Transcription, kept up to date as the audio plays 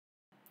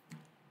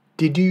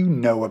Did you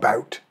know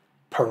about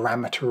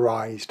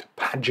parameterized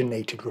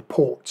paginated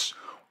reports?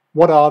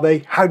 What are they?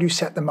 How do you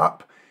set them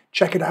up?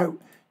 Check it out.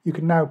 You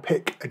can now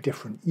pick a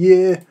different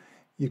year.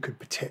 You could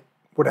pick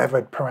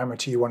whatever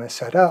parameter you want to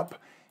set up.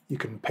 You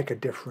can pick a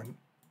different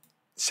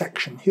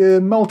section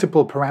here,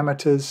 multiple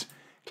parameters,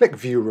 click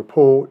View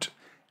Report,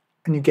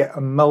 and you get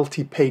a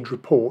multi-page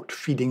report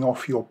feeding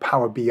off your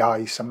Power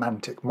BI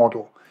semantic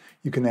model.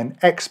 You can then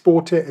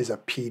export it as a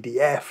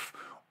PDF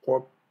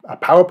or a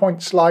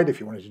PowerPoint slide if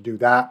you wanted to do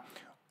that,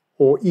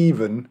 or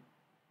even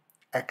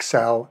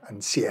Excel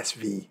and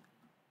CSV.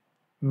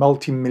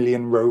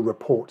 Multi-million row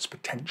reports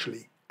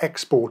potentially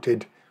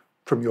exported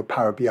from your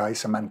Power BI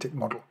semantic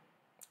model.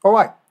 All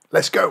right,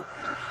 let's go.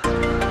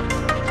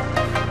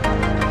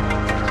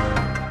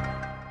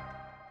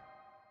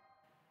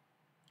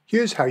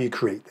 Here's how you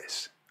create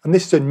this. And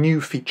this is a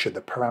new feature,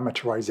 the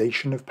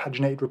parameterization of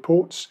paginated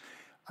reports.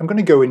 I'm going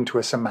to go into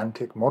a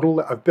semantic model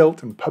that I've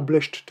built and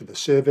published to the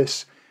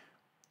service.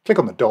 Click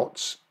on the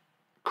dots,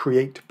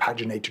 create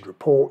paginated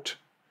report.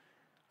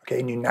 Okay,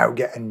 and you now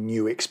get a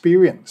new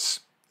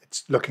experience.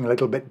 It's looking a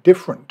little bit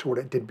different to what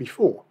it did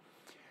before.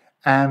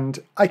 And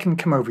I can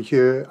come over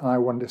here and I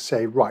want to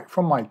say, right,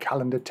 from my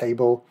calendar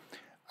table,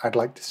 I'd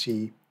like to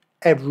see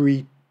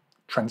every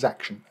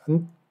transaction.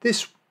 And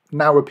this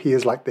now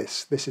appears like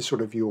this. This is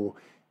sort of your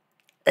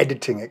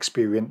editing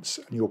experience,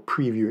 and your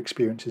preview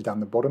experience is down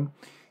the bottom.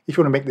 If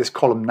you want to make this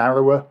column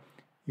narrower,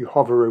 you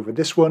hover over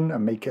this one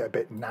and make it a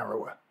bit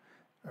narrower.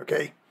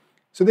 Okay,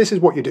 so this is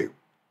what you do.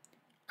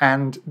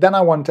 And then I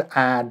want to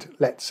add,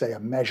 let's say, a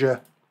measure.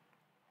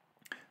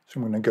 So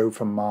I'm going to go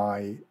from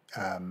my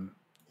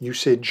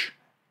usage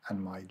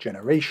and my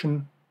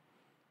generation.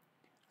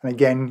 And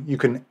again, you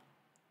can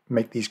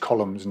make these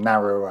columns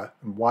narrower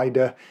and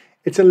wider.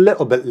 It's a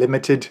little bit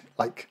limited,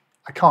 like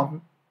I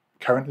can't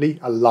currently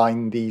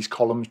align these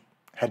column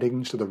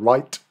headings to the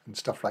right and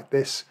stuff like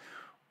this.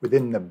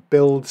 Within the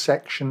build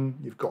section,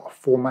 you've got a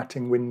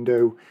formatting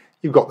window.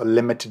 You've got the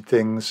limited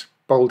things,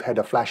 bold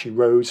header, flashy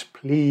rows.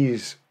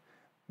 Please,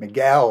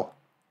 Miguel,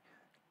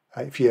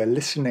 if you're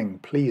listening,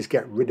 please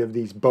get rid of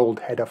these bold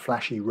header,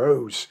 flashy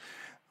rows.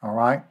 All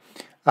right,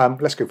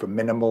 let's go for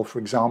minimal, for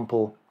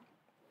example.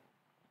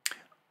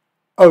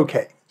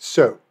 Okay,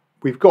 so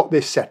we've got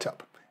this set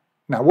up.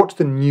 Now, what's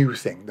the new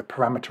thing, the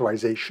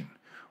parameterization?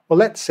 Well,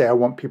 let's say I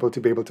want people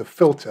to be able to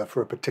filter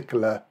for a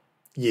particular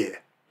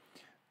year.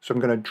 So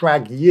I'm going to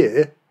drag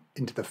year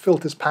into the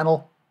filters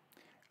panel,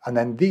 and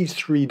then these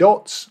three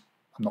dots,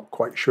 I'm not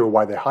quite sure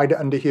why they hide it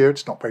under here,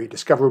 it's not very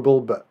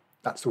discoverable, but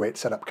that's the way it's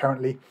set up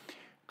currently.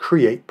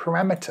 Create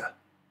parameter,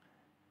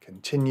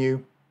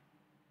 continue,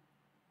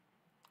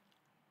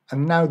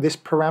 and now this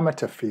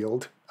parameter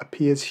field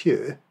appears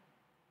here.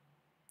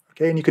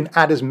 Okay, and you can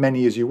add as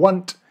many as you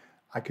want.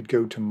 I could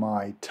go to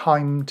my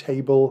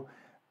timetable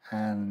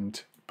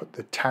and put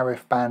the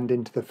tariff band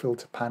into the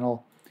filter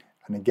panel,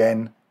 and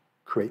again,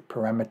 create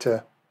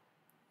parameter,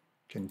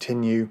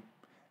 continue,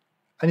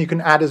 and you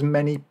can add as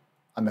many,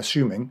 I'm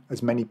assuming,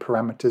 as many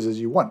parameters as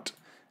you want.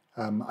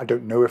 I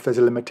don't know if there's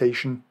a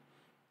limitation.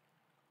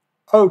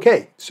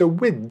 Okay, so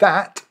with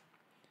that,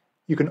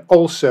 you can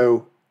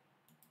also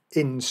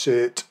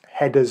insert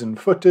headers and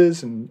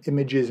footers and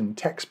images and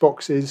text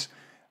boxes.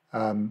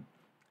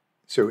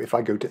 So if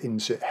I go to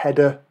insert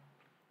header,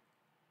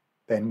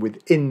 then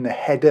within the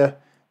header,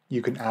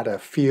 you can add a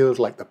field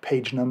like the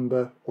page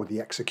number or the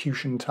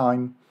execution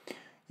time.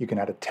 You can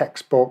add a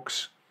text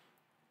box.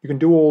 You can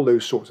do all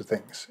those sorts of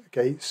things.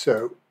 Okay,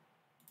 so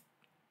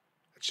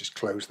let's just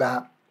close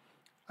that.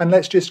 And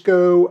let's just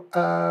go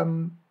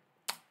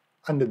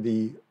under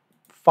the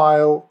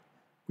file,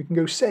 we can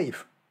go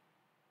save.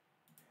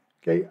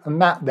 Okay,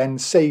 and that then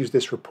saves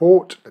this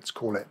report. Let's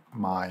call it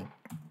my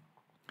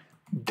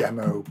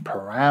demo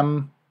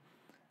param.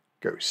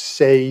 Go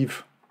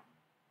save.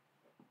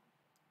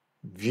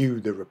 View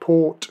the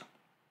report.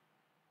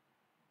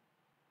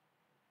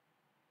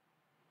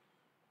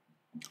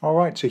 All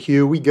right, so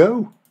here we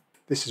go.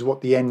 This is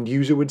what the end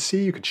user would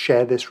see. You could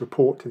share this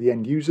report to the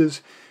end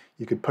users.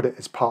 You could put it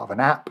as part of an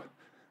app.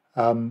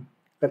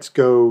 Let's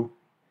go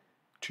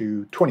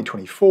to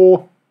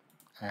 2024,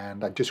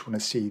 and I just want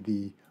to see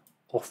the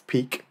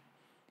off-peak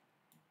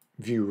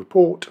view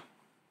report.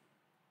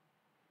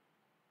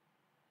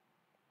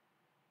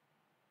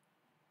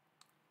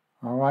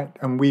 All right,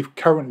 and we've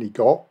currently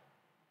got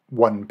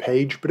one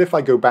page, but if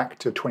I go back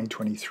to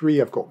 2023,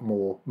 I've got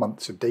more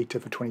months of data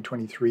for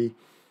 2023.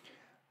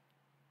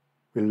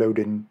 We're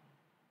loading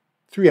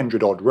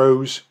 300 odd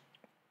rows.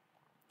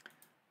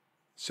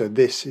 So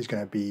this is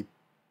going to be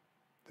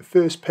the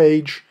first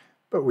page,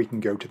 but we can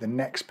go to the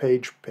next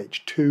page,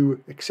 page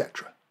 2,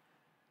 etc.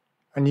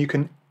 And you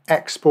can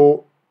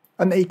export,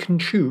 and they can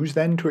choose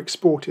then to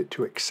export it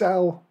to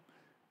Excel.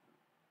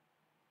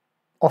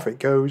 Off it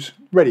goes,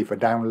 ready for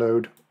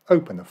download.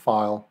 Open the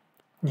file.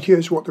 And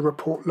here's what the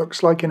report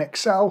looks like in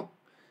Excel.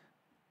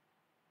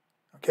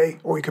 Okay,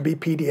 or it could be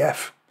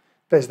PDF.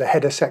 There's the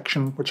header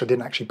section, which I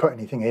didn't actually put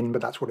anything in,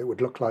 but that's what it would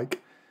look like.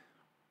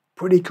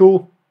 Pretty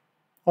cool.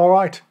 All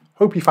right,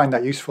 hope you find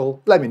that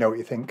useful. Let me know what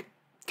you think.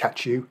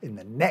 catch you in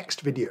the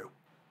next video.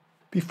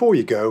 Before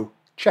you go,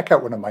 check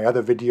out one of my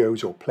other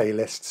videos or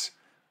playlists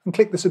and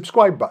click the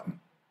subscribe button.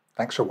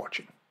 Thanks for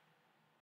watching.